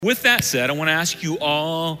With that said, I want to ask you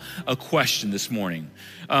all a question this morning.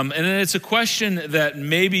 And it's a question that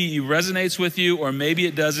maybe resonates with you or maybe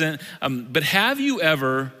it doesn't. But have you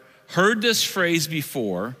ever heard this phrase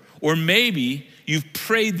before? Or maybe you've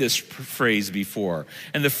prayed this phrase before.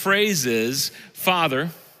 And the phrase is, Father,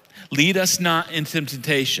 lead us not into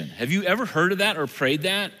temptation. Have you ever heard of that or prayed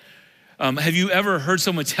that? Have you ever heard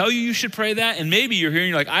someone tell you should pray that? And maybe you're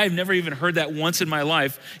hearing, like, I've never even heard that once in my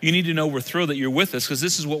life. You need to know we're thrilled that you're with us because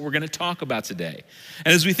this is what we're going to talk about today.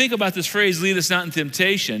 And as we think about this phrase, lead us not in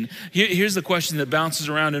temptation, here's the question that bounces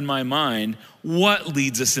around in my mind. What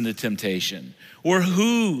leads us into temptation? Or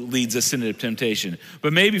who leads us into temptation?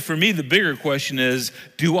 But maybe for me, the bigger question is,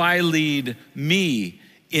 do I lead me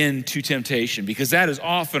into temptation? Because that is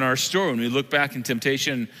often our story. When we look back in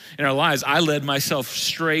temptation in our lives, I led myself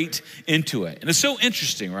straight into it. And it's so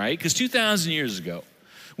interesting, right? Because 2,000 years ago,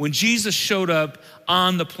 when Jesus showed up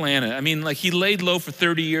on the planet, he laid low for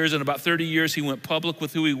 30 years, and about 30 years he went public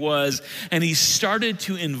with who he was, and he started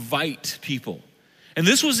to invite people. And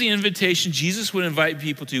this was the invitation Jesus would invite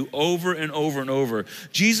people to over and over and over.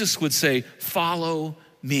 Jesus would say, follow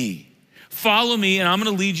me. Follow me, and I'm going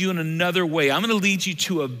to lead you in another way. I'm going to lead you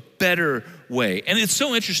to a better way. And it's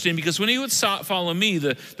so interesting because when he would follow me,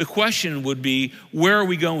 the question would be, where are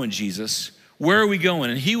we going, Jesus? Where are we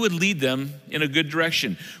going? And he would lead them in a good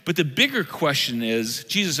direction. But the bigger question is,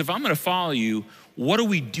 Jesus, if I'm going to follow you, what are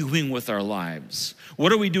we doing with our lives?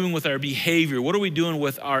 What are we doing with our behavior? What are we doing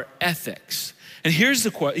with our ethics? And here's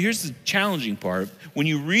the challenging part. When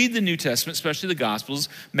you read the New Testament, especially the Gospels,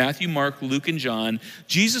 Matthew, Mark, Luke, and John,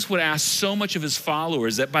 Jesus would ask so much of his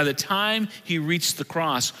followers that by the time he reached the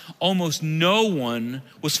cross, almost no one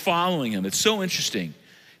was following him. It's so interesting.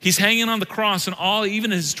 He's hanging on the cross, and even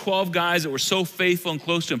his 12 guys that were so faithful and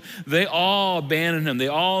close to him, they all abandoned him. They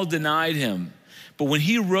all denied him. But when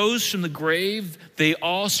he rose from the grave, they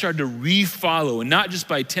all started to re-follow, and not just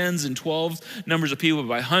by tens and 12 numbers of people, but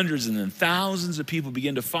by hundreds and then thousands of people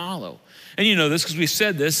begin to follow. And you know this because we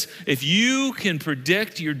said this, if you can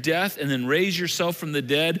predict your death and then raise yourself from the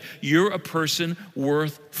dead, you're a person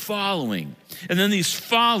worth following. And then these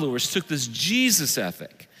followers took this Jesus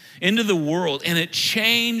ethic into the world, and it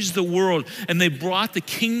changed the world, and they brought the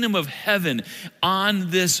kingdom of heaven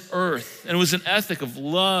on this earth. And it was an ethic of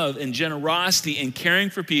love and generosity and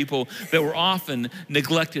caring for people that were often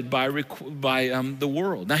neglected by the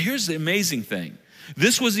world. Now here's the amazing thing.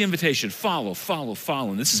 This was the invitation, follow, follow,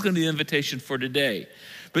 follow. And this is going to be the invitation for today.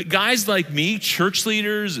 But guys like me, church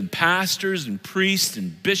leaders and pastors and priests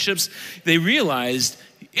and bishops, they realized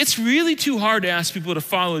it's really too hard to ask people to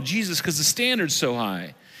follow Jesus because the standard's so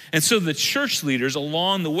high. And so the church leaders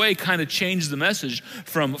along the way kind of changed the message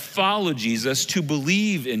from follow Jesus to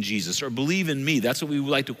believe in Jesus or believe in me. That's what we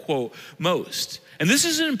would like to quote most. And this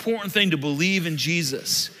is an important thing, to believe in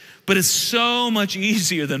Jesus. But it's so much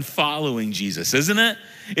easier than following Jesus, isn't it?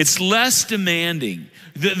 It's less demanding.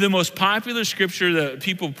 The most popular scripture that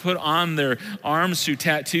people put on their arms through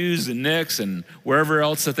tattoos and nicks and wherever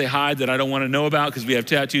else that they hide that I don't want to know about because we have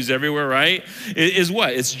tattoos everywhere, right? Is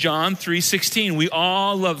what? It's John 3:16. We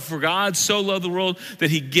all love, for God so loved the world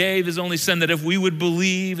that he gave his only son, that if we would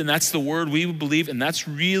believe, and that's the word, we would believe, and that's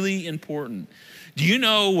really important. Do you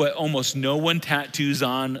know what almost no one tattoos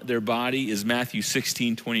on their body is Matthew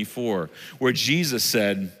 16:24, where Jesus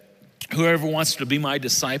said, whoever wants to be my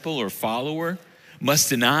disciple or follower must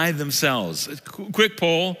deny themselves. Quick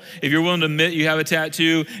poll, if you're willing to admit you have a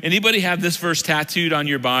tattoo, anybody have this verse tattooed on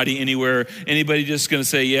your body anywhere? Anybody just gonna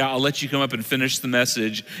say, yeah, I'll let you come up and finish the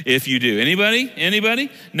message if you do?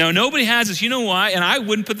 Anybody? No, nobody has this. You know why? And I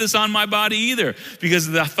wouldn't put this on my body either, because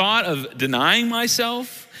the thought of denying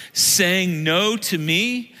myself, saying no to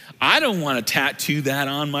me, I don't want to tattoo that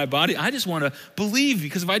on my body. I just want to believe,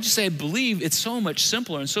 because if I just say believe, it's so much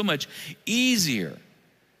simpler and so much easier.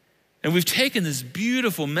 And we've taken this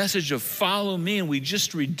beautiful message of follow me and we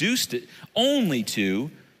just reduced it only to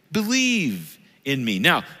believe in me.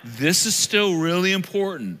 Now, this is still really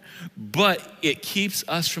important, but it keeps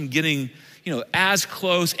us from getting as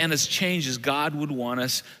close and as changed as God would want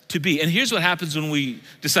us to be. And here's what happens when we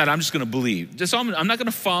decide, I'm just going to believe. I'm not going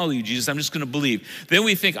to follow you, Jesus. I'm just going to believe. Then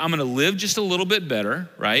we think, I'm going to live just a little bit better,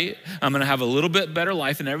 right? I'm going to have a little bit better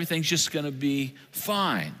life and everything's just going to be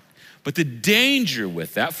fine. But the danger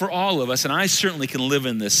with that for all of us, and I certainly can live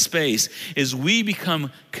in this space, is we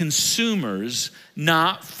become consumers,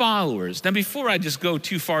 not followers. Now, before I just go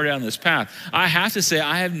too far down this path, I have to say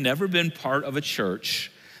I have never been part of a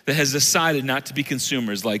church that has decided not to be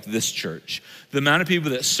consumers like this church. The amount of people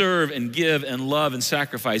that serve and give and love and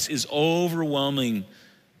sacrifice is overwhelming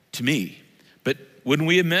to me. But wouldn't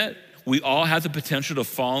we admit we all have the potential to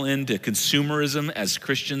fall into consumerism as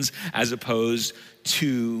Christians as opposed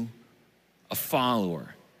to a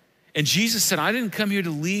follower. And Jesus said, I didn't come here to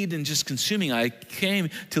lead in just consuming. I came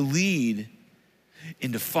to lead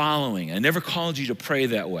into following. I never called you to pray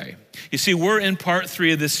that way. You see, we're in part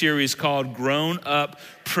 3 of this series called Grown Up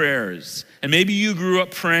Prayers. And maybe you grew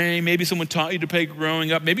up praying. Maybe someone taught you to pray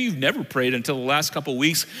growing up. Maybe you've never prayed until the last couple of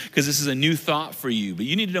weeks because this is a new thought for you. But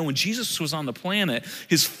you need to know when Jesus was on the planet,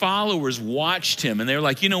 his followers watched him and they were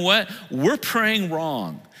like, you know what? We're praying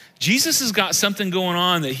wrong. Jesus has got something going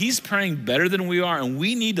on that he's praying better than we are, and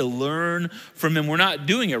we need to learn from him. We're not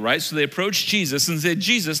doing it right. So they approached Jesus and said,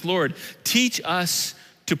 Jesus, Lord, teach us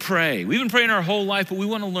to pray. We've been praying our whole life, but we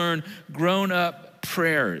want to learn grown-up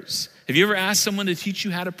prayers. Have you ever asked someone to teach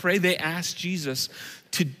you how to pray? They asked Jesus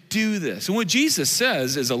to do this. And what Jesus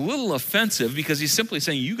says is a little offensive because he's simply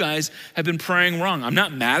saying, you guys have been praying wrong. I'm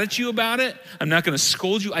not mad at you about it. I'm not going to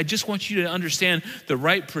scold you. I just want you to understand the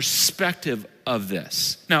right perspective of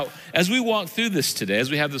this. Now, as we walk through this today,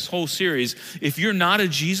 as we have this whole series, if you're not a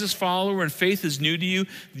Jesus follower and faith is new to you,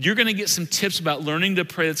 you're going to get some tips about learning to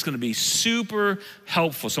pray that's going to be super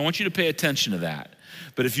helpful. So I want you to pay attention to that.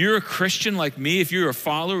 But if you're a Christian like me, if you're a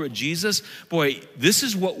follower of Jesus, boy, this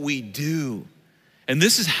is what we do. And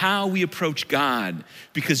this is how we approach God,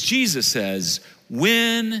 because Jesus says,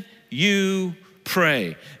 when you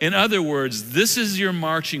pray. In other words, this is your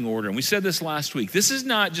marching order. And we said this last week. This is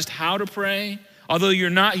not just how to pray, although you're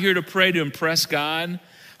not here to pray to impress God.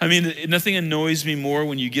 I mean, nothing annoys me more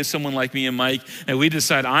when you get someone like me and Mike, and we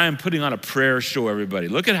decide I am putting on a prayer show, everybody.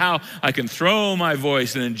 Look at how I can throw my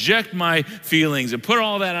voice and inject my feelings and put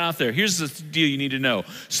all that out there. Here's the deal you need to know.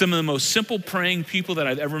 Some of the most simple praying people that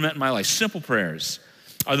I've ever met in my life, simple prayers,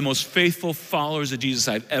 are the most faithful followers of Jesus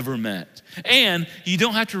I've ever met. And you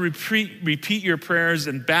don't have to repeat your prayers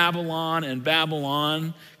in Babylon,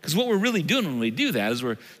 because what we're really doing when we do that is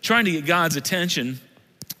we're trying to get God's attention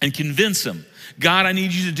and convince him, God, I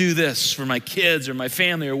need you to do this for my kids or my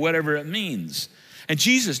family or whatever it means. And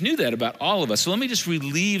Jesus knew that about all of us. So let me just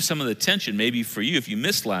relieve some of the tension maybe for you if you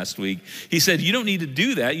missed last week. He said, you don't need to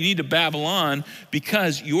do that. You need to babble on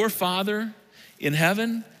because your Father in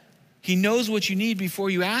heaven, he knows what you need before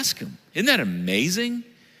you ask him. Isn't that amazing?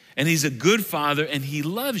 And he's a good Father and he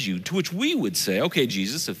loves you, to which we would say, okay,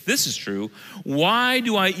 Jesus, if this is true, why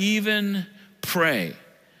do I even pray?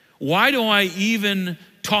 Why do I even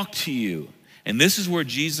talk to you? And this is where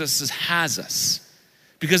Jesus has us.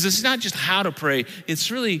 Because it's not just how to pray,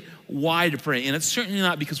 it's really why to pray. And it's certainly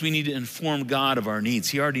not because we need to inform God of our needs.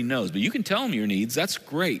 He already knows. But you can tell him your needs, that's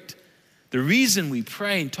great. The reason we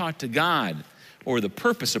pray and talk to God, or the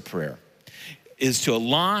purpose of prayer, is to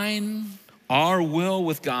align our will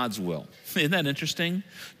with God's will. Isn't that interesting?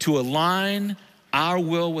 To align our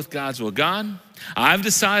will with God's will. God, I've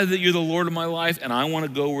decided that you're the Lord of my life and I want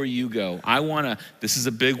to go where you go. This is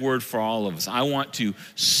a big word for all of us. I want to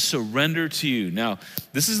surrender to you. Now,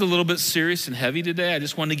 this is a little bit serious and heavy today. I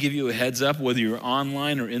just want to give you a heads up, whether you're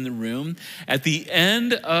online or in the room. At the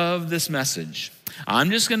end of this message,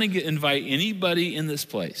 I'm just going to invite anybody in this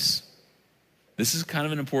place. This is kind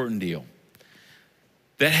of an important deal.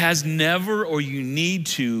 That has never or you need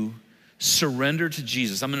to surrender to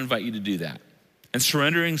Jesus. I'm going to invite you to do that. And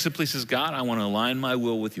surrendering simply says, God, I want to align my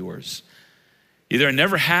will with yours. Either I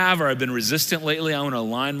never have or I've been resistant lately. I want to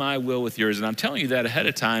align my will with yours. And I'm telling you that ahead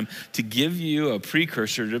of time to give you a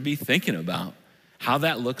precursor to be thinking about how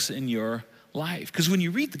that looks in your life. Because when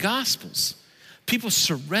you read the Gospels, people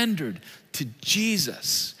surrendered to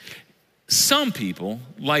Jesus. Some people,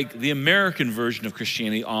 like the American version of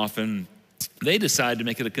Christianity often, they decide to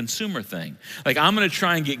make it a consumer thing. Like, I'm going to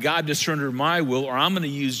try and get God to surrender my will, or I'm going to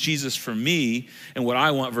use Jesus for me and what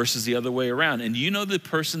I want versus the other way around. And you know the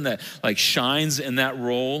person that like shines in that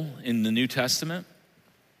role in the New Testament?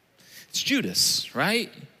 It's Judas,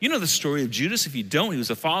 right? You know the story of Judas. If you don't, he was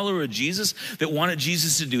a follower of Jesus that wanted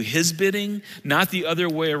Jesus to do his bidding, not the other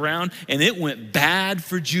way around. And it went bad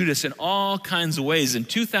for Judas in all kinds of ways. And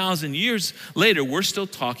 2,000 years later, we're still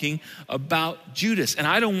talking about Judas. And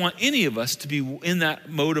I don't want any of us to be in that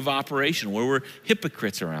mode of operation where we're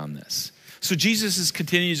hypocrites around this. So Jesus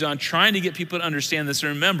continues on trying to get people to understand this. And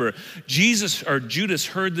remember, Judas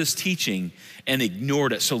heard this teaching and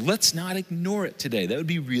ignored it. So let's not ignore it today. That would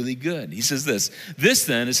be really good. He says this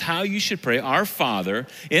then is how you should pray. Our Father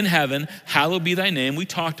in heaven, hallowed be thy name. We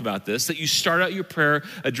talked about this, that you start out your prayer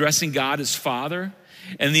addressing God as Father.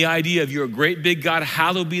 And the idea of you're a great big God,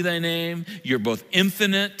 hallowed be thy name. You're both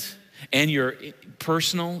infinite and you're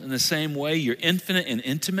personal in the same way. You're infinite and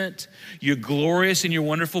intimate. You're glorious and you're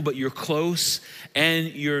wonderful, but you're close and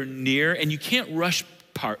you're near. And you can't rush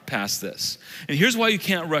past this. And here's why you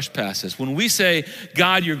can't rush past this. When we say,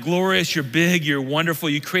 God, you're glorious, you're big, you're wonderful,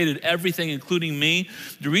 you created everything, including me,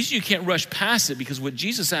 the reason you can't rush past it, because what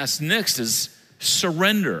Jesus asks next is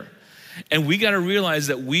surrender. And we got to realize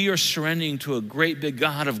that we are surrendering to a great big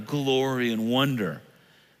God of glory and wonder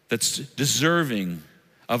that's deserving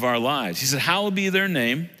of our lives. He said, hallowed be their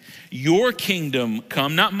name. Your kingdom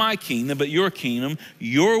come, not my kingdom, but your kingdom.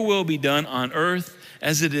 Your will be done on earth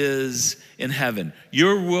as it is in heaven.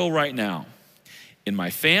 Your will right now in my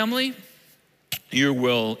family, your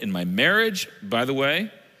will in my marriage. By the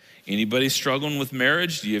way, anybody struggling with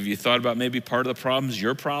marriage? Have you thought about maybe part of the problem is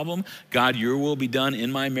your problem? God, your will be done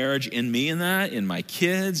in my marriage, in me in that, in my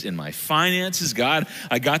kids, in my finances. God,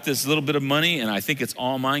 I got this little bit of money and I think it's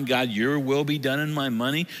all mine. God, your will be done in my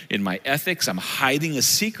money, in my ethics. I'm hiding a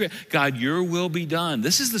secret. God, your will be done.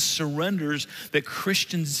 This is the surrenders that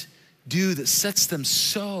Christians do that sets them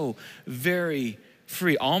so very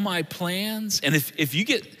free. All my plans, and if you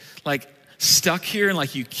get like stuck here and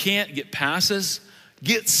like you can't get past this,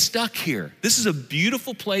 get stuck here. This is a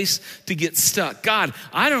beautiful place to get stuck. God,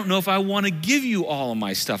 I don't know if I want to give you all of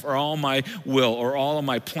my stuff or all my will or all of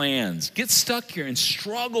my plans. Get stuck here and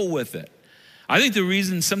struggle with it. I think the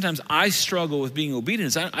reason sometimes I struggle with being obedient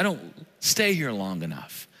is I don't stay here long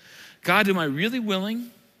enough. God, am I really willing?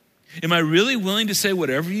 Am I really willing to say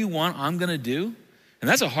whatever you want, I'm going to do? And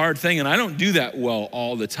that's a hard thing, and I don't do that well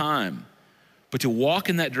all the time. But to walk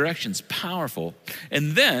in that direction is powerful.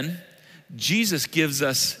 And then Jesus gives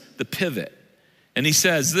us the pivot. And he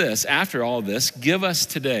says this, after all this, give us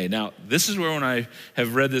today. Now, this is where when I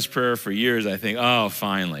have read this prayer for years, I think, oh,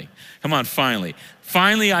 finally. Come on, finally.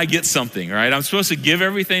 Finally, I get something, right? I'm supposed to give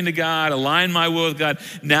everything to God, align my will with God.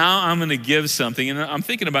 Now I'm going to give something. And I'm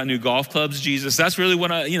thinking about new golf clubs, Jesus. That's really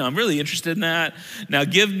what I'm really interested in that. Now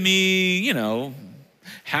give me,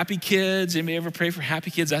 happy kids. Anybody ever pray for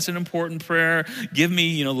happy kids? That's an important prayer. Give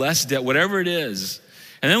me, less debt, whatever it is.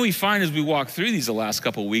 And then we find as we walk through these the last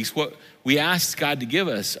couple of weeks, what we asked God to give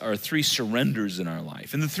us are 3 surrenders in our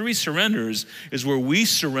life. And the 3 surrenders is where we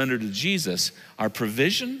surrender to Jesus our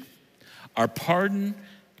provision, our pardon,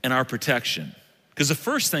 and our protection. Because the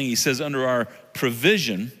first thing he says under our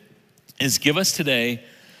provision is give us today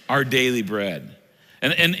our daily bread.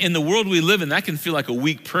 And in the world we live in, that can feel like a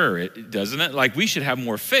weak prayer, doesn't it? Like we should have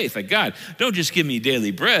more faith. Like, God, don't just give me daily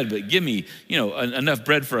bread, but give me, enough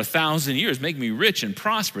bread for 1,000 years. Make me rich and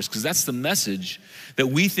prosperous, because that's the message that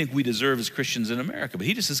we think we deserve as Christians in America. But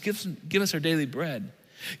he just says, give us our daily bread.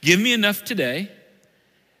 Give me enough today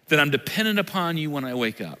that I'm dependent upon you when I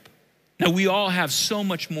wake up. Now, we all have so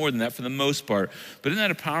much more than that for the most part, but isn't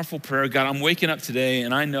that a powerful prayer? God, I'm waking up today,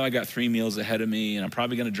 and I know I got 3 meals ahead of me, and I'm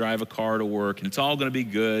probably going to drive a car to work, and it's all going to be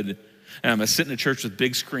good, and I'm going to sit in a church with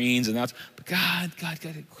big screens, but God,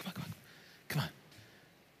 come on.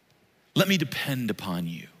 Let me depend upon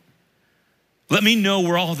you. Let me know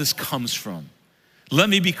where all this comes from. Let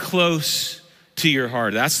me be close to your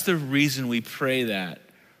heart. That's the reason we pray that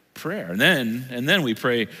prayer. And then we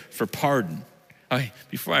pray for pardon.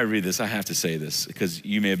 Before I read this, I have to say this because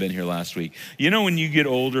you may have been here last week. When you get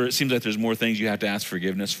older, it seems like there's more things you have to ask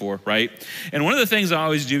forgiveness for, right? And one of the things I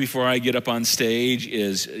always do before I get up on stage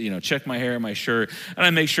is, check my hair, my shirt, and I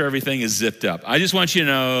make sure everything is zipped up. I just want you to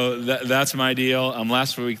know that's my deal.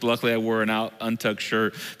 Last week, luckily, I wore an untucked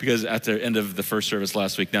shirt because at the end of the first service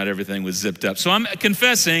last week, not everything was zipped up. So I'm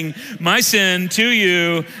confessing my sin to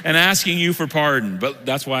you and asking you for pardon. But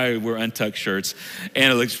that's why I wear untucked shirts,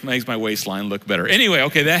 and it makes my waistline look better. Anyway,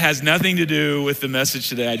 okay, that has nothing to do with the message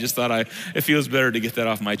today. I just thought it feels better to get that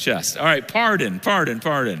off my chest. All right,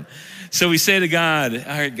 pardon. So we say to God,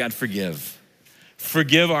 all right, God, forgive.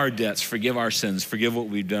 Forgive our debts, forgive our sins, forgive what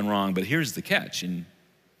we've done wrong. But here's the catch, and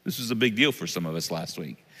this was a big deal for some of us last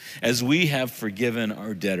week. As we have forgiven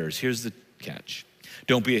our debtors, here's the catch.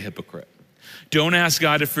 Don't be a hypocrite. Don't ask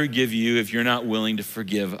God to forgive you if you're not willing to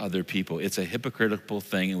forgive other people. It's a hypocritical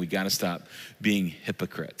thing, and we got to stop being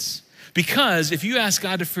hypocrites. Because if you ask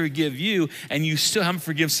God to forgive you and you still haven't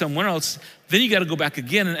forgiven someone else, then you got to go back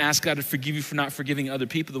again and ask God to forgive you for not forgiving other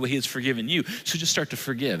people the way he has forgiven you. So just start to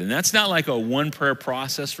forgive. And that's not like a one prayer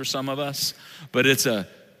process for some of us, but it's a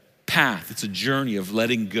path. It's a journey of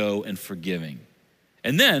letting go and forgiving.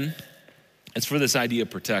 And then it's for this idea of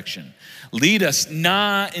protection. Lead us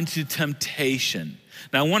not into temptation.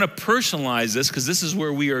 Now, I want to personalize this because this is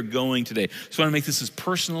where we are going today. So I want to make this as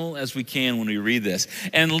personal as we can when we read this.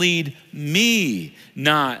 And lead me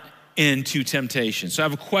not into temptation. So I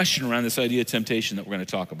have a question around this idea of temptation that we're going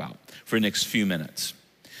to talk about for the next few minutes.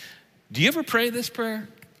 Do you ever pray this prayer?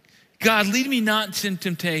 God, lead me not into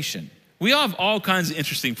temptation. We all have all kinds of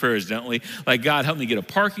interesting prayers, don't we? Like, God, help me get a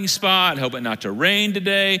parking spot, help it not to rain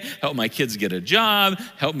today, help my kids get a job,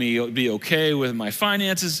 help me be okay with my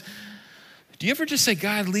finances. Do you ever just say,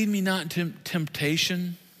 God, lead me not into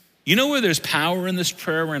temptation? You know where there's power in this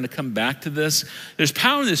prayer? We're going to come back to this. There's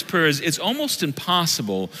power in this prayer. It's almost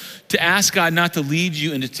impossible to ask God not to lead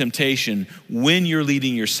you into temptation when you're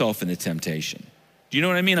leading yourself into temptation. Do you know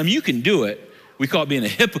what I mean? You can do it. We call it being a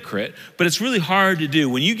hypocrite, but it's really hard to do.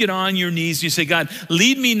 When you get on your knees and you say, God,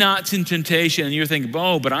 lead me not in temptation, and you're thinking,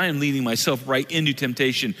 oh, but I am leading myself right into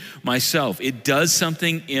temptation myself. It does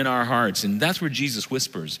something in our hearts, and that's where Jesus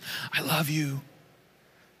whispers, I love you.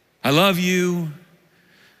 I love you,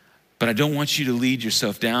 but I don't want you to lead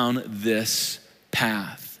yourself down this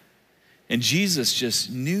path. And Jesus just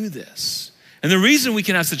knew this. And the reason we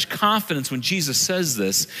can have such confidence when Jesus says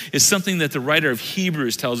this is something that the writer of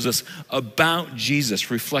Hebrews tells us about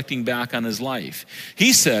Jesus, reflecting back on his life.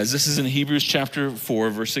 He says, this is in Hebrews chapter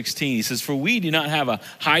 4, verse 16. He says, for we do not have a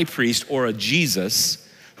high priest or a Jesus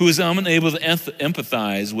who is unable to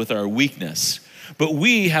empathize with our weakness, but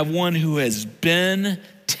we have one who has been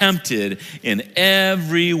tempted in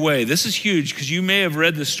every way. This is huge because you may have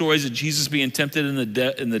read the stories of Jesus being tempted in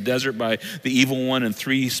the desert by the evil one in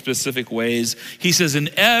 3 specific ways. He says, in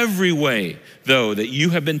every way, though, that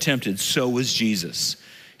you have been tempted, so was Jesus.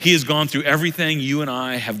 He has gone through everything you and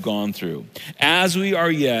I have gone through. As we are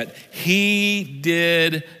yet, he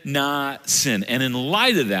did not sin. And in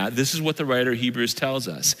light of that, this is what the writer of Hebrews tells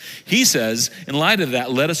us. He says, in light of that,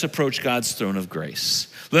 let us approach God's throne of grace.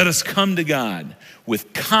 Let us come to God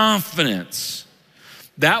with confidence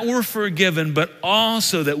that we're forgiven, but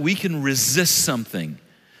also that we can resist something,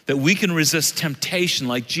 that we can resist temptation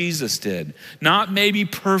like Jesus did. Not maybe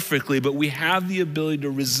perfectly, but we have the ability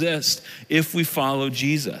to resist if we follow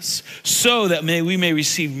Jesus, so that we may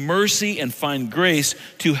receive mercy and find grace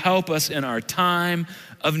to help us in our time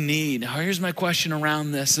of need. Now, here's my question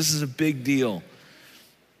around this. This is a big deal.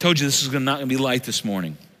 Told you this is not going to be light this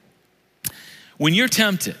morning. When you're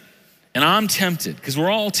tempted, and I'm tempted, because we're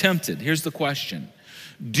all tempted, here's the question.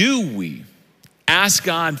 Do we ask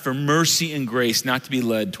God for mercy and grace not to be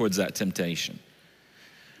led towards that temptation?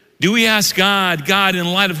 Do we ask God,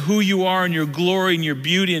 in light of who you are and your glory and your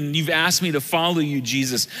beauty, and you've asked me to follow you,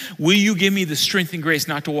 Jesus, will you give me the strength and grace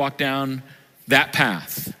not to walk down that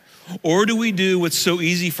path? Or do we do what's so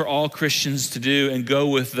easy for all Christians to do and go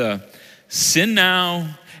with the sin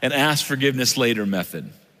now and ask forgiveness later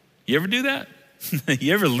method? You ever do that?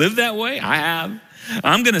 You ever live that way? I have.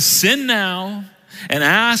 I'm going to sin now and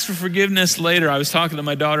ask for forgiveness later. I was talking to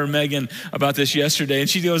my daughter Megan about this yesterday, and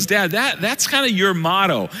she goes, Dad, that's kind of your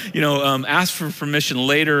motto. Ask for permission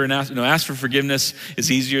later and ask for forgiveness is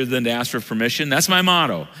easier than to ask for permission. That's my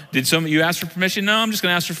motto. Did some of you ask for permission? No, I'm just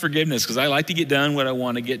going to ask for forgiveness because I like to get done what I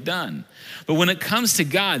want to get done. But when it comes to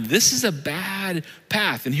God, this is a bad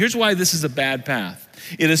path. And here's why this is a bad path.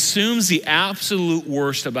 It assumes the absolute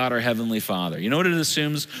worst about our Heavenly Father. You know what it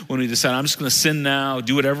assumes when we decide, I'm just going to sin now,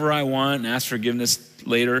 do whatever I want, and ask forgiveness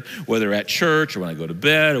later, whether at church or when I go to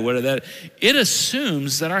bed or whatever that. It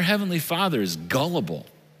assumes that our Heavenly Father is gullible.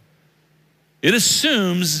 It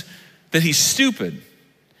assumes that he's stupid.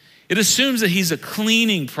 It assumes that he's a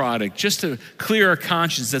cleaning product just to clear our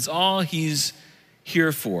conscience. That's all he's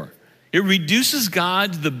here for. It reduces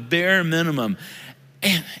God to the bare minimum.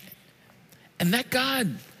 And that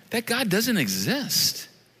God doesn't exist.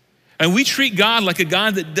 And we treat God like a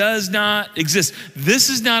God that does not exist. This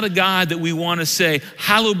is not a God that we want to say,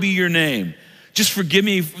 hallowed be your name. Just forgive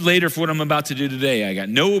me later for what I'm about to do today. I got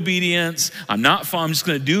no obedience. I'm just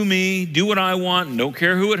going to do me, do what I want, and don't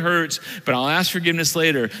care who it hurts, but I'll ask forgiveness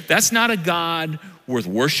later. That's not a God worth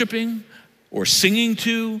worshiping or singing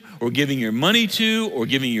to or giving your money to or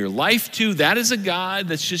giving your life to. That is a God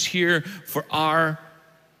that's just here for our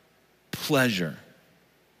pleasure.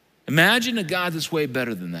 Imagine a God that's way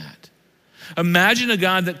better than that. Imagine a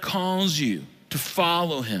God that calls you to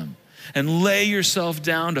follow him and lay yourself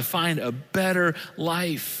down to find a better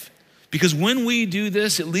life. Because when we do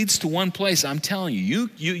this, it leads to one place. I'm telling you,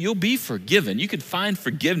 you'll be forgiven. You can find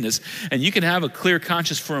forgiveness and you can have a clear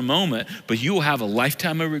conscience for a moment, but you will have a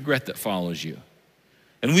lifetime of regret that follows you.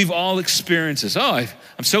 And we've all experienced this. I'm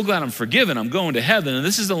so glad I'm forgiven. I'm going to heaven. And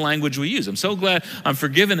this is the language we use. I'm so glad I'm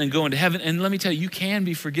forgiven and going to heaven. And let me tell you, you can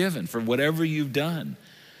be forgiven for whatever you've done.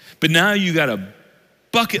 But now you got a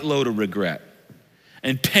bucket load of regret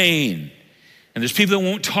and pain. And there's people that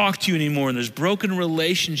won't talk to you anymore. And there's broken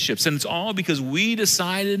relationships. And it's all because we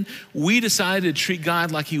decided to treat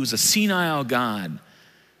God like he was a senile God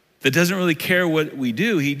that doesn't really care what we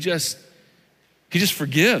do. He just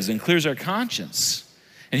forgives and clears our conscience.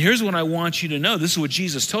 And here's what I want you to know. This is what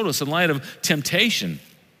Jesus told us in light of temptation.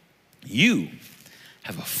 You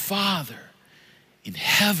have a Father in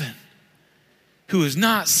heaven who is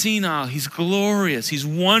not senile. He's glorious. He's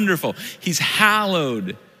wonderful. He's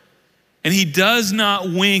hallowed. And he does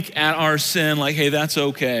not wink at our sin like, hey, that's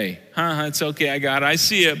okay. It's okay, I got it. I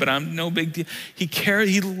see it, but I'm no big deal.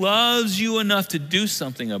 He loves you enough to do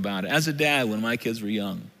something about it. As a dad, when my kids were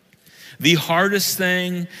young, the hardest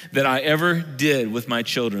thing that I ever did with my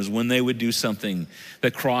children is when they would do something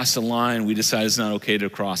that crossed a line we decided it's not okay to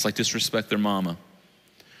cross, like disrespect their mama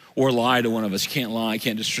or lie to one of us. You can't lie, you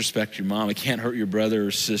can't disrespect your mom, you can't hurt your brother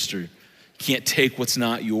or sister, you can't take what's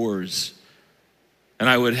not yours. And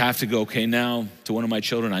I would have to go, okay, now to one of my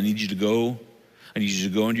children, I need you to go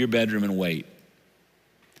into your bedroom and wait.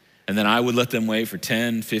 And then I would let them wait for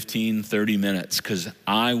 10, 15, 30 minutes because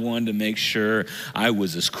I wanted to make sure I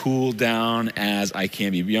was as cooled down as I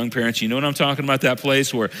can be. Young parents, you know what I'm talking about, that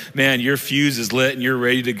place where, man, your fuse is lit and you're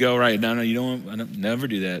ready to go, right? No, you don't never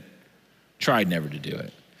do that. Tried never to do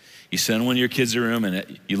it. You send one of your kids to a room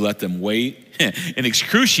and you let them wait in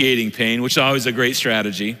excruciating pain, which is always a great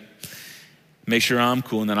strategy. Make sure I'm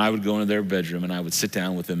cool, and then I would go into their bedroom and I would sit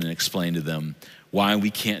down with them and explain to them why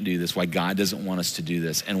we can't do this, why God doesn't want us to do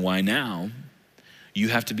this, and why now you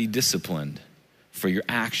have to be disciplined for your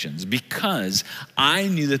actions, because I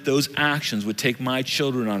knew that those actions would take my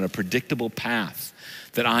children on a predictable path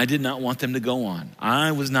that I did not want them to go on.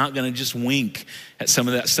 I was not going to just wink at some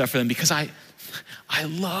of that stuff for them because I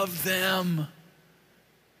love them.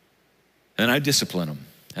 And I discipline them.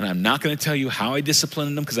 And I'm not going to tell you how I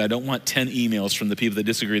disciplined them because I don't want 10 emails from the people that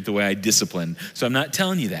disagree with the way I discipline. So I'm not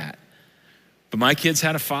telling you that. But my kids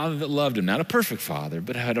had a father that loved them. Not a perfect father,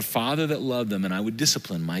 but had a father that loved them, and I would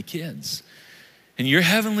discipline my kids. And your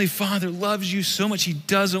heavenly Father loves you so much. He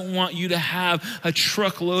doesn't want you to have a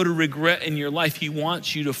truckload of regret in your life. He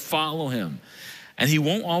wants you to follow him. And he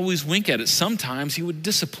won't always wink at it. Sometimes he would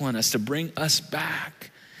discipline us to bring us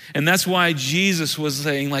back. And that's why Jesus was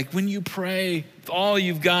saying, like, when you pray, with all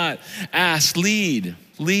you've got, ask, lead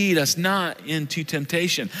us not into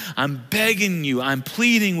temptation. I'm begging you, I'm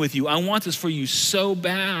pleading with you. I want this for you so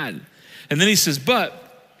bad. And then he says, but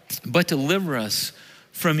deliver us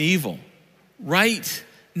from evil right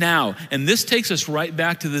now. And this takes us right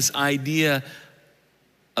back to this idea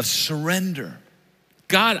of surrender.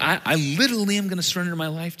 God, I literally am going to surrender my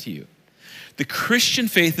life to you. The Christian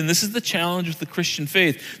faith, and this is the challenge with the Christian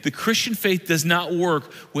faith does not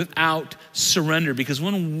work without surrender, because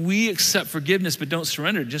when we accept forgiveness but don't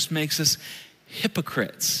surrender, it just makes us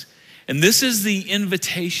hypocrites. And this is the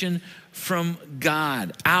invitation from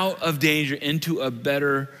God out of danger into a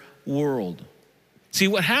better world. See,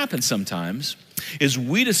 what happens sometimes is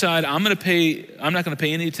we decide I'm not going to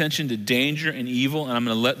pay any attention to danger and evil, and I'm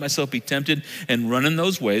going to let myself be tempted and run in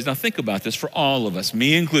those ways. Now think about this for all of us,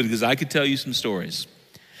 me included, because I could tell you some stories.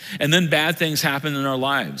 And then bad things happen in our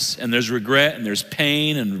lives, and there's regret, and there's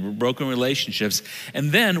pain, and broken relationships.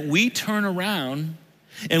 And then we turn around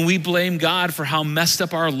and we blame God for how messed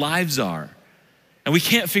up our lives are. And we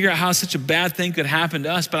can't figure out how such a bad thing could happen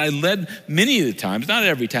to us. But I led many of the times, not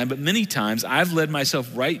every time, but many times, I've led myself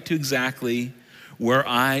right to exactly where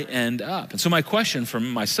I end up. And so my question for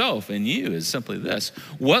myself and you is simply this: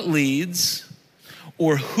 what leads,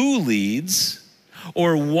 or who leads,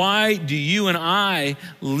 or why do you and I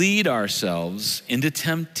lead ourselves into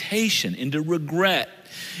temptation, into regret,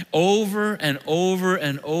 over and over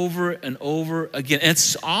and over and over again? And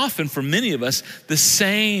it's often, for many of us, the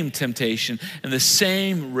same temptation and the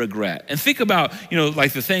same regret. And think about,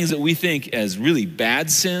 like the things that we think as really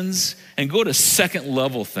bad sins, and go to second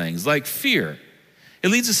level things like fear. It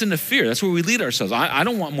leads us into fear. That's where we lead ourselves. I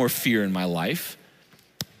don't want more fear in my life.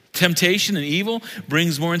 Temptation and evil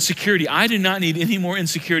brings more insecurity. I do not need any more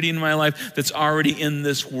insecurity in my life that's already in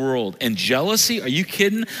this world. And jealousy, are you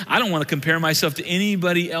kidding? I don't want to compare myself to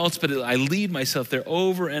anybody else, but I lead myself there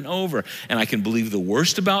over and over. And I can believe the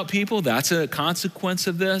worst about people. That's a consequence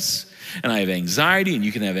of this. And I have anxiety, and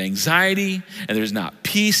you can have anxiety, and there's not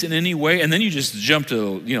peace in any way. And then you just jump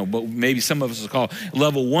to, what maybe some of us will call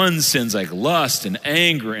level 1 sins, like lust and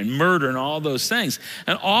anger and murder and all those things.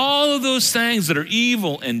 And all of those things that are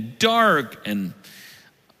evil and dark and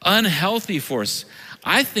unhealthy for us,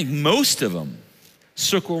 I think most of them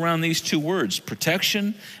circle around these two words: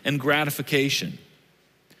 protection and gratification.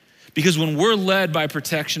 Because when we're led by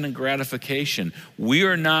protection and gratification, we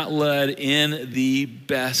are not led in the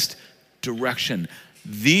best direction.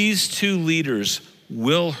 These two leaders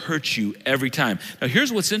will hurt you every time. Now,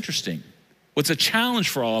 here's what's interesting. What's a challenge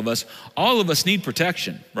for all of us need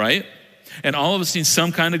protection, right? And all of us need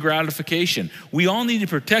some kind of gratification. We all need to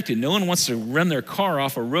protect it. No one wants to run their car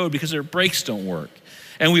off a road because their brakes don't work.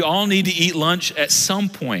 And we all need to eat lunch at some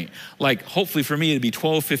point. Like, hopefully for me, it'd be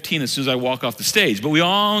 12:15 as soon as I walk off the stage. But we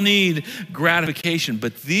all need gratification.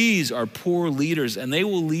 But these are poor leaders, and they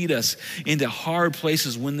will lead us into hard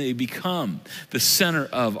places when they become the center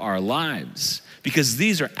of our lives. Because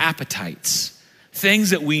these are appetites, things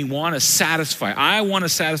that we want to satisfy. I want to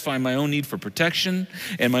satisfy my own need for protection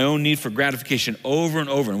and my own need for gratification over and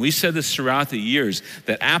over. And we said this throughout the years,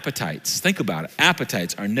 that appetites, think about it,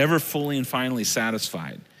 appetites are never fully and finally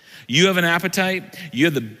satisfied. You have an appetite, you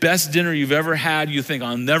have the best dinner you've ever had, you think,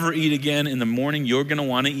 I'll never eat again. In the morning, you're going to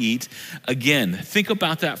want to eat again. Think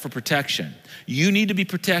about that for protection. You need to be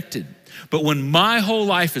protected. But when my whole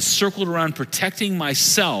life is circled around protecting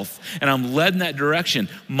myself and I'm led in that direction,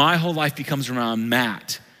 my whole life becomes around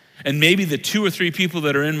Matt. And maybe the 2 or 3 people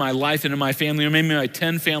that are in my life and in my family, or maybe my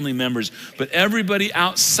 10 family members, but everybody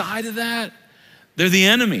outside of that, they're the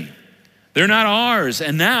enemy. They're not ours.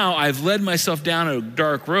 And now I've led myself down a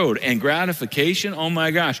dark road. And gratification, oh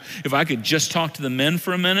my gosh, if I could just talk to the men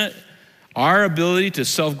for a minute, our ability to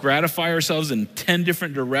self-gratify ourselves in 10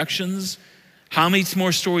 different directions. How many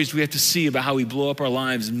more stories do we have to see about how we blow up our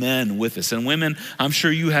lives, men, with us? And women, I'm sure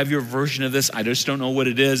you have your version of this. I just don't know what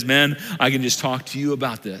it is. Men, I can just talk to you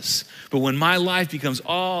about this. But when my life becomes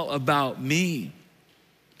all about me,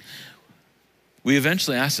 we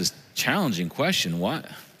eventually ask this challenging question, why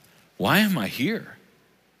am I here?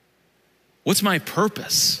 What's my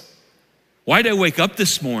purpose? Why did I wake up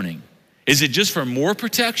this morning? Is it just for more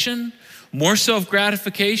protection? More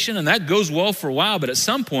self-gratification? And that goes well for a while, but at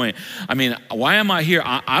some point, why am I here?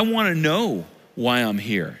 I want to know why I'm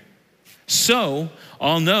here. So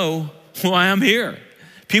I'll know why I'm here.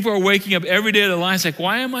 People are waking up every day of their lives like,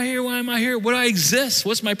 why am I here? Why am I here? What do I exist?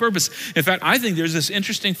 What's my purpose? In fact, I think there's this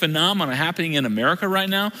interesting phenomenon happening in America right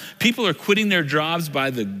now. People are quitting their jobs by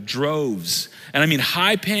the droves. And I mean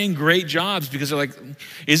high-paying, great jobs, because they're like,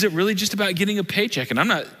 is it really just about getting a paycheck? And I'm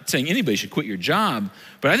not saying anybody should quit your job,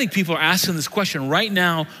 but I think people are asking this question right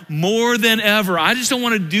now more than ever. I just don't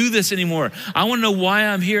want to do this anymore. I want to know why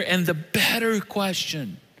I'm here. And the better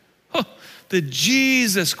question, the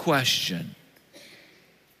Jesus question,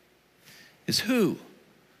 is who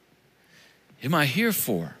am I here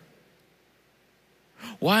for?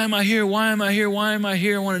 Why am I here? Why am I here? Why am I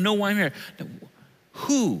here? I want to know why I'm here. Now,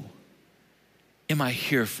 who am I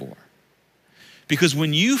here for? Because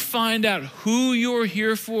when you find out who you're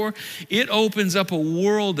here for, it opens up a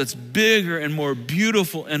world that's bigger and more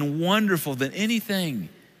beautiful and wonderful than anything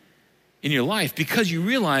in your life, because you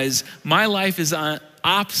realize my life is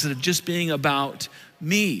opposite of just being about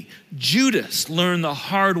me. Judas learned the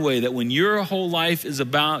hard way that when your whole life is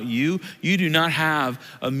about you, you do not have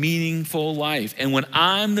a meaningful life. And when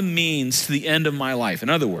I'm the means to the end of my life, in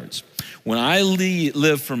other words, when I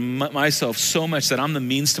live for myself so much that I'm the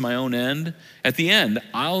means to my own end, at the end,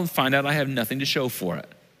 I'll find out I have nothing to show for it.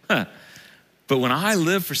 But when I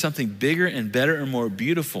live for something bigger and better and more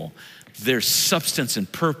beautiful, there's substance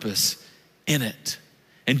and purpose in it.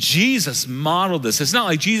 And Jesus modeled this. It's not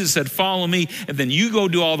like Jesus said, follow me, and then you go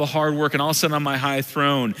do all the hard work, and I'll sit on my high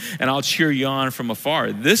throne, and I'll cheer you on from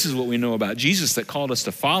afar. This is what we know about Jesus that called us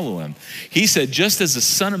to follow him. He said, just as the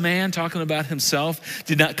Son of Man, talking about himself,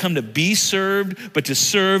 did not come to be served, but to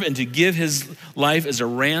serve and to give his life as a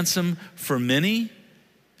ransom for many.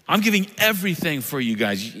 I'm giving everything for you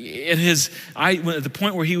guys. At the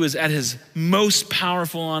point where he was at his most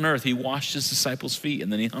powerful on earth, he washed his disciples' feet,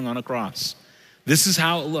 and then he hung on a cross. This is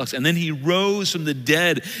how it looks. And then he rose from the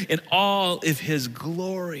dead in all of his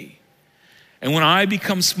glory. And when I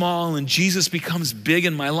become small and Jesus becomes big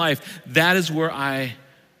in my life, that is where I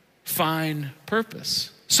find purpose.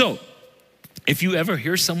 So, if you ever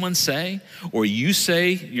hear someone say, or you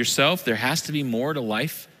say yourself, there has to be more to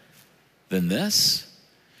life than this,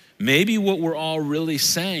 maybe what we're all really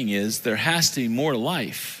saying is there has to be more to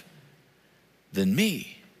life than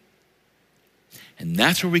me. And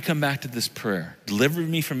that's where we come back to this prayer. Deliver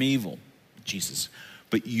me from evil, Jesus.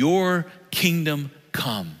 But your kingdom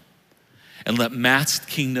come. And let Matt's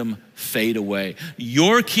kingdom fade away.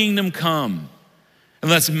 Your kingdom come.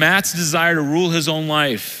 And let Matt's desire to rule his own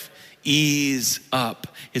life ease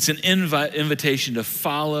up. It's an invitation to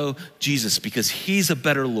follow Jesus, because he's a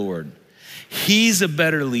better Lord. He's a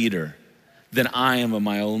better leader than I am of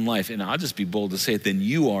my own life. And I'll just be bold to say it, than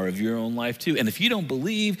you are of your own life too. And if you don't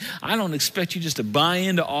believe, I don't expect you just to buy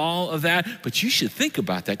into all of that, but you should think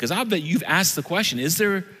about that, because I bet you've asked the question, is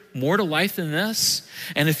there more to life than this?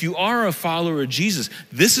 And if you are a follower of Jesus,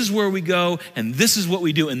 this is where we go, and this is what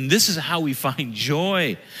we do, and this is how we find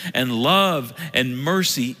joy and love and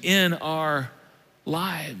mercy in our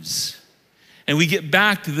lives. And we get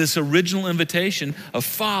back to this original invitation of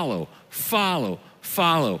follow, follow,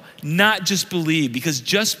 follow, not just believe, because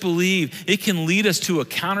just believe, it can lead us to a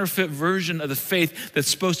counterfeit version of the faith that's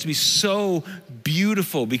supposed to be so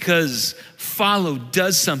beautiful, because follow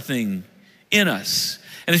does something in us.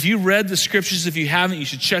 And if you read the scriptures, if you haven't, you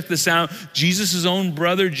should check this out. Jesus' own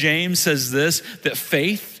brother James says this, that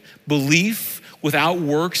faith, belief without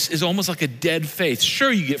works is almost like a dead faith.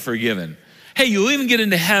 Sure, you get forgiven. Hey, you'll even get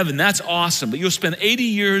into heaven, that's awesome, but you'll spend 80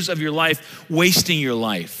 years of your life wasting your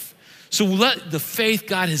life. So let the faith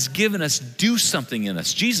God has given us do something in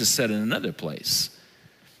us. Jesus said in another place,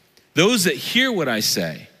 those that hear what I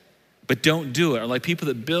say, but don't do it, are like people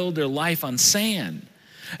that build their life on sand.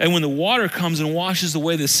 And when the water comes and washes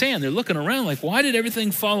away the sand, they're looking around like, why did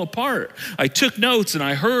everything fall apart? I took notes and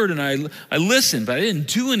I heard and I listened, but I didn't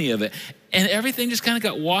do any of it. And everything just kind of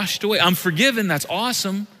got washed away. I'm forgiven, that's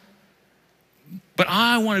awesome. But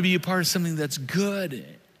I want to be a part of something that's good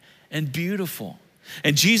and beautiful.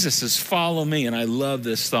 And Jesus says, follow me. And I love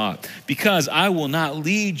this thought, because I will not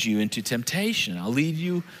lead you into temptation. I'll lead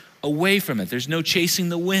you away from it. There's no chasing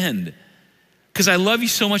the wind. Because I love you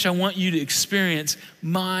so much, I want you to experience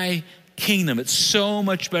my kingdom. It's so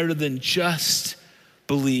much better than just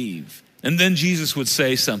believe. And then Jesus would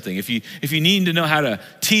say something. If you need to know how to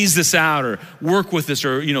tease this out or work with this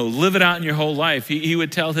or live it out in your whole life, he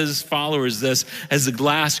would tell his followers this as the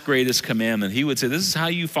last greatest commandment. He would say, this is how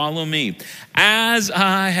you follow me. As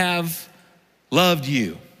I have loved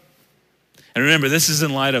you. And remember, this is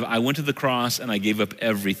in light of, I went to the cross and I gave up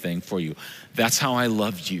everything for you. That's how I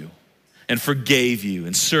loved you and forgave you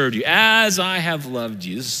and served you. As I have loved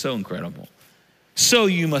you. This is so incredible. So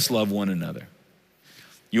you must love one another.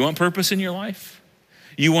 You want purpose in your life?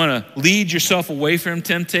 You want to lead yourself away from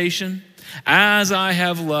temptation? As I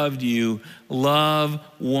have loved you, love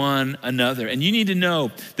one another. And you need to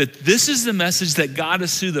know that this is the message that got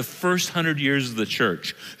us through the first 100 years of the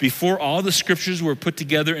church. Before all the scriptures were put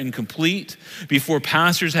together and complete, before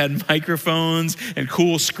pastors had microphones and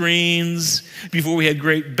cool screens, before we had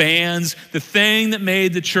great bands, the thing that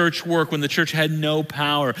made the church work when the church had no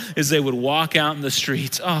power is they would walk out in the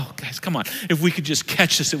streets. Oh, guys, come on. If we could just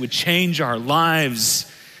catch this, it would change our lives.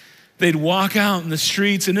 They'd walk out in the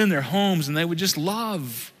streets and in their homes and they would just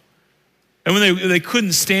love. And when they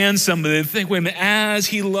couldn't stand somebody, they'd think, wait a minute, as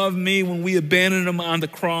he loved me when we abandoned him on the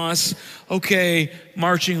cross, okay,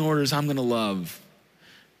 marching orders, I'm gonna love.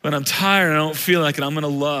 When I'm tired and I don't feel like it, I'm gonna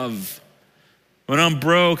love. When I'm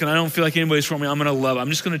broke and I don't feel like anybody's for me, I'm gonna love. I'm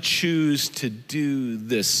just gonna choose to do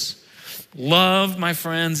this. Love, my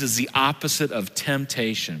friends, is the opposite of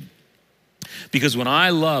temptation. Because when I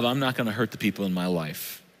love, I'm not gonna hurt the people in my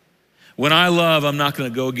life. When I love, I'm not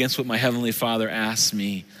going to go against what my Heavenly Father asks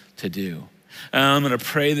me to do. And I'm going to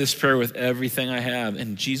pray this prayer with everything I have.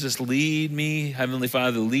 And Jesus, lead me, Heavenly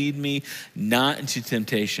Father, lead me not into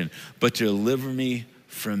temptation, but to deliver me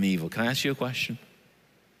from evil. Can I ask you a question?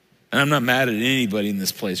 And I'm not mad at anybody in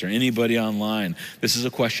this place or anybody online. This is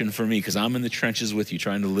a question for me because I'm in the trenches with you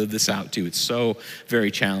trying to live this out too. It's so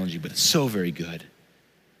very challenging, but it's so very good.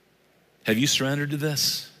 Have you surrendered to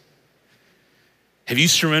this? Have you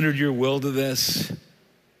surrendered your will to this?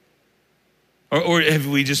 Or have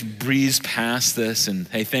we just breezed past this and,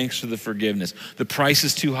 hey, thanks for the forgiveness. The price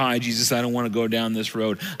is too high, Jesus, I don't want to go down this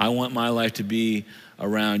road. I want my life to be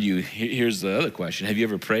around you. Here's the other question. Have you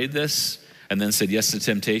ever prayed this and then said yes to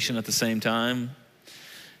temptation at the same time?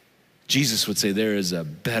 Jesus would say there is a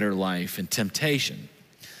better life, and temptation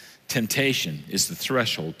is the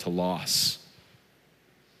threshold to loss.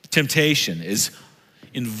 Temptation is,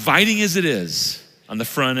 inviting as it is, on the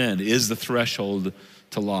front end, is the threshold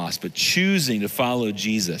to loss. But choosing to follow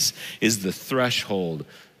Jesus is the threshold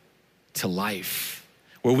to life,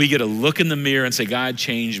 where we get to look in the mirror and say, God,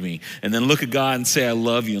 change me. And then look at God and say, I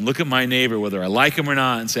love you. And look at my neighbor, whether I like him or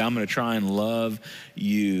not, and say, I'm going to try and love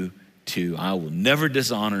you too. I will never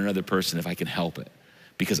dishonor another person if I can help it,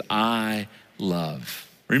 because I love.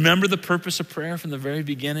 Remember the purpose of prayer from the very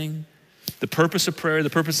beginning? The purpose of prayer, the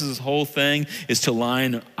purpose of this whole thing is to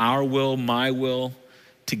align our will, my will,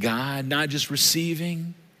 to God, not just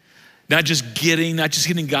receiving, not just getting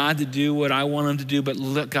God to do what I want him to do, but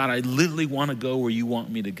look, God, I literally want to go where you want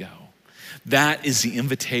me to go. That is the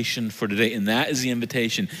invitation for today, and that is the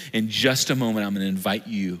invitation in just a moment I'm going to invite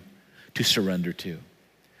you to surrender to.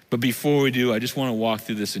 But before we do, I just want to walk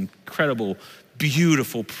through this incredible,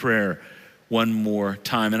 beautiful prayer one more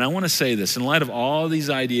time. And I want to say this, in light of all these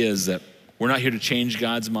ideas that We're not here to change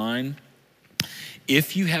God's mind.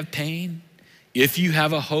 If you have pain, if you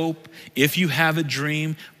have a hope, if you have a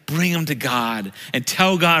dream, bring them to God and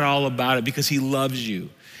tell God all about it because he loves you.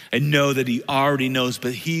 And know that he already knows,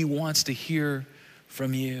 but he wants to hear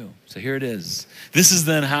from you. So here it is. This is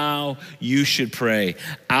then how you should pray.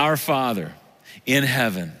 Our Father in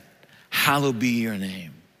heaven, hallowed be your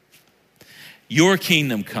name. Your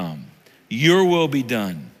kingdom come, your will be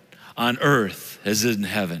done on earth as in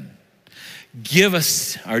heaven. Give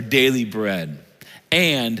us our daily bread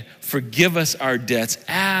and forgive us our debts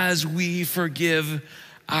as we forgive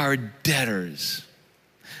our debtors.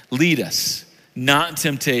 Lead us not in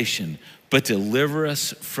temptation, but deliver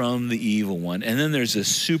us from the evil one. And then there's this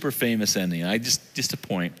super famous ending. Just a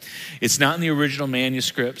point. It's not in the original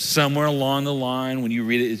manuscript. Somewhere along the line, when you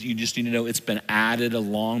read it, you just need to know it's been added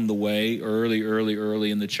along the way, early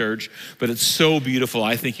in the church. But it's so beautiful.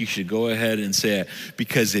 I think you should go ahead and say it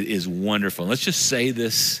because it is wonderful. Let's just say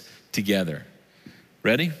this together.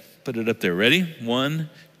 Ready? Put it up there. Ready? 1,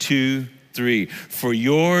 2, 3. For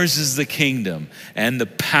yours is the kingdom and the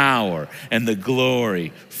power and the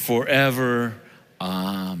glory forever.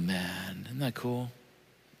 Amen. Isn't that cool?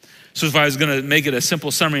 So if I was going to make it a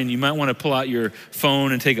simple summary, and you might want to pull out your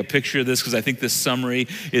phone and take a picture of this because I think this summary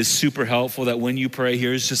is super helpful, that when you pray,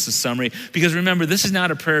 here's just a summary. Because remember, this is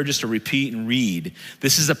not a prayer just to repeat and read.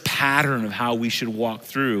 This is a pattern of how we should walk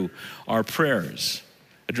through our prayers.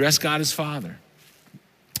 Address God as Father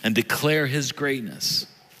and declare his greatness.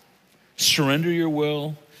 Surrender your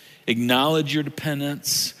will, acknowledge your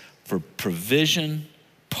dependence for provision,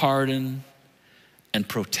 pardon, and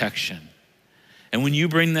protection. And when you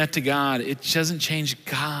bring that to God, it doesn't change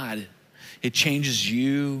God. It changes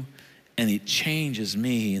you, and it changes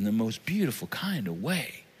me in the most beautiful kind of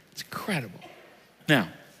way. It's incredible. Now,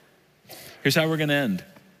 here's how we're going to end.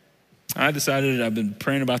 I decided, I've been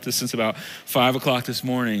praying about this since about 5 o'clock this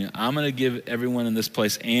morning. I'm going to give everyone in this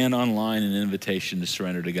place and online an invitation to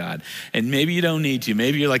surrender to God. And maybe you don't need to.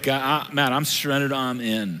 Maybe you're like, Matt, I'm surrendered, I'm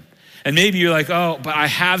in. And maybe you're like, oh, but I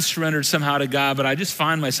have surrendered somehow to God, but I just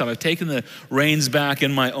find myself, I've taken the reins back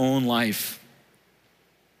in my own life.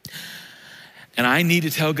 And I need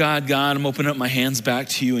to tell God, I'm opening up my hands back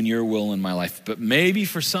to you and your will in my life. But maybe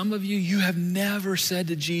for some of you, you have never said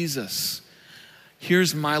to Jesus,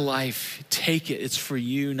 here's my life, take it. It's for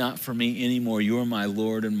you, not for me anymore. You're my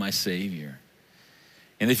Lord and my Savior.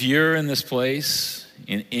 And if you're in this place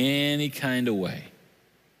in any kind of way,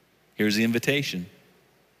 here's the invitation.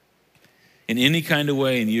 In any kind of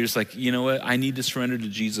way, and you're just like, you know what? I need to surrender to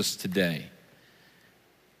Jesus today.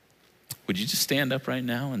 Would you just stand up right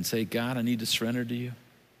now and say, God, I need to surrender to you?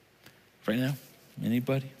 Right now?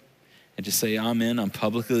 Anybody? And just say, I'm in. I'm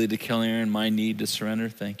publicly declaring my need to surrender.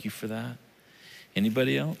 Thank you for that.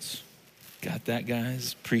 Anybody else? Got that,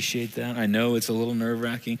 guys? Appreciate that. I know it's a little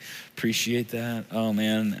nerve-wracking. Appreciate that. Oh,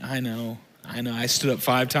 man, I know. I stood up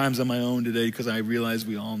 5 times on my own today because I realized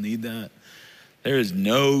we all need that. There is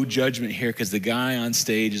no judgment here because the guy on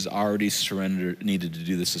stage has already needed to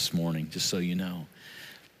do this morning, just so you know.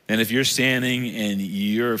 And if you're standing and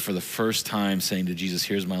you're for the first time saying to Jesus,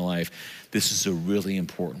 here's my life, this is a really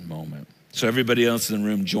important moment. So everybody else in the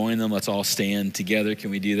room, join them. Let's all stand together. Can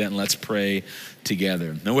we do that? And let's pray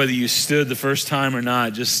together. Now, whether you stood the first time or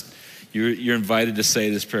not, just you're invited to say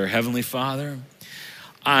this prayer. Heavenly Father,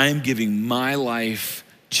 I'm giving my life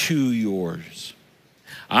to yours.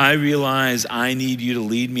 I realize I need you to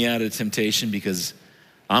lead me out of temptation because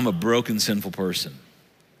I'm a broken, sinful person.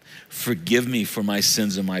 Forgive me for my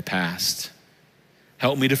sins in my past.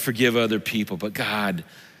 Help me to forgive other people. But God,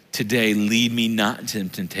 today, lead me not into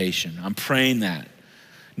temptation. I'm praying that,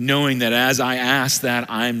 knowing that as I ask that,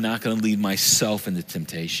 I'm not going to lead myself into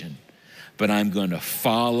temptation, but I'm going to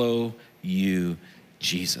follow you,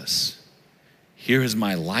 Jesus. Here is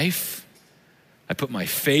my life. I put my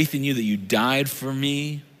faith in you that you died for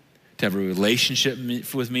me, to have a relationship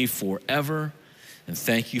with me forever. And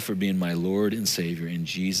thank you for being my Lord and Savior. In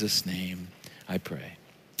Jesus' name, I pray.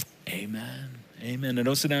 Amen. Amen. Now,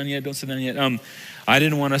 don't sit down yet. I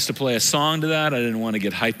didn't want us to play a song to that. I didn't want to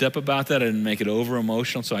get hyped up about that. I didn't make it over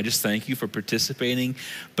emotional. So I just thank you for participating.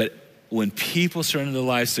 But when people surrender their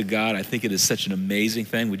lives to God, I think it is such an amazing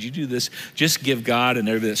thing. Would you do this? Just give God and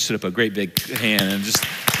everybody that stood up a great big hand and just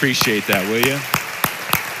appreciate that, will you?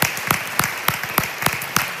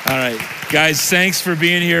 All right. Guys, thanks for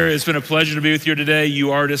being here. It's been a pleasure to be with you today.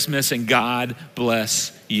 You are dismissed, and God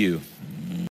bless you.